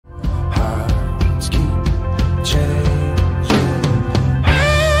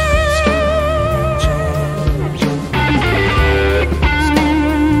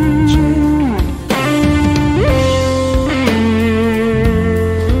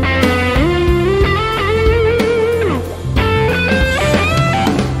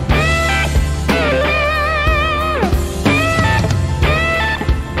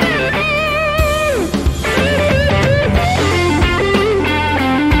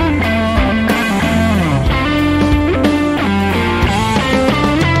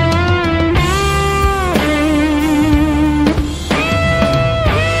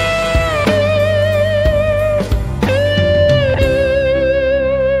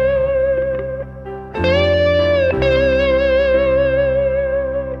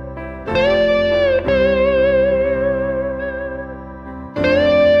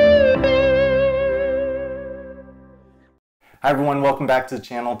everyone, welcome back to the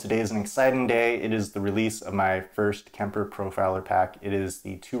channel. Today is an exciting day. It is the release of my first Kemper Profiler pack. It is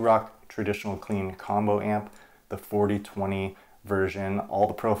the 2-rock traditional clean combo amp, the 4020 version. All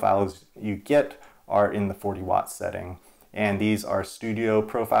the profiles you get are in the 40 watt setting. And these are studio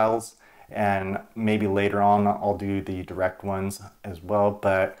profiles, and maybe later on I'll do the direct ones as well,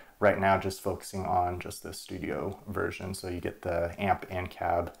 but right now just focusing on just the studio version, so you get the amp and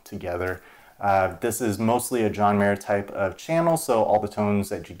cab together. This is mostly a John Mayer type of channel, so all the tones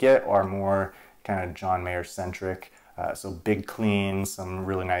that you get are more kind of John Mayer centric. So big cleans, some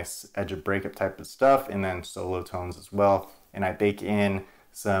really nice edge of breakup type of stuff, and then solo tones as well. And I bake in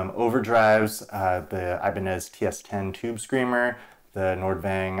some overdrives, the Ibanez TS10 Tube Screamer, the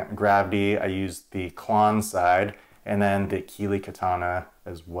Nordvang Gravity. I use the Klone side, and then the Keeley Katana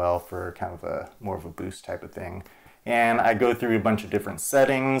as well for kind of a more of a boost type of thing. And I go through a bunch of different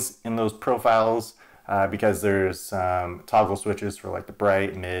settings in those profiles because there's toggle switches for like the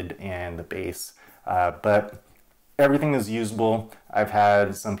bright, mid, and the bass. But everything is usable. I've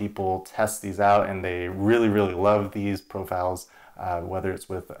had some people test these out and they really, really love these profiles, whether it's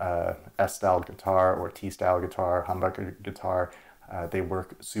with S-style guitar or T-style guitar, humbucker guitar. They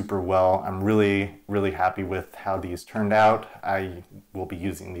work super well. I'm really, really happy with how these turned out. I will be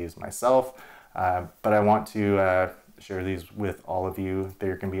using these myself. But I want to share these with all of you.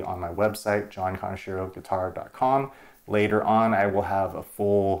 They're going to be on my website, johnconcheroguitar.com. Later on, I will have a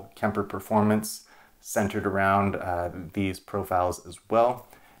full Kemper performance centered around these profiles as well.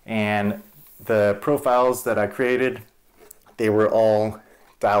 And the profiles that I created, they were all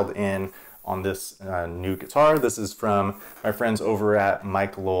dialed in on this new guitar. This is from my friends over at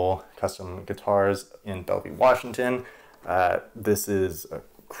Mike Lowell Custom Guitars in Bellevue, Washington. This is a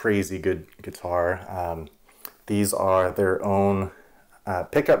crazy good guitar. These are their own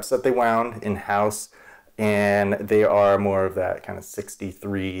pickups that they wound in-house, and they are more of that kind of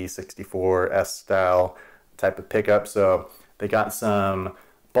 63, 64 S-style type of pickup. So they got some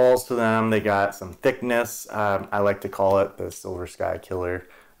balls to them, they got some thickness. I like to call it the Silver Sky Killer,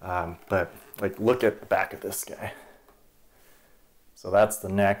 but like look at the back of this guy. So that's the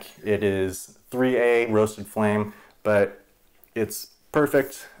neck. It is 3A roasted flame, but it's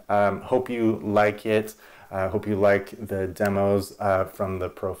perfect. Hope you like it. Hope you like the demos from the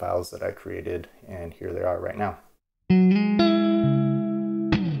profiles that I created, and here they are right now.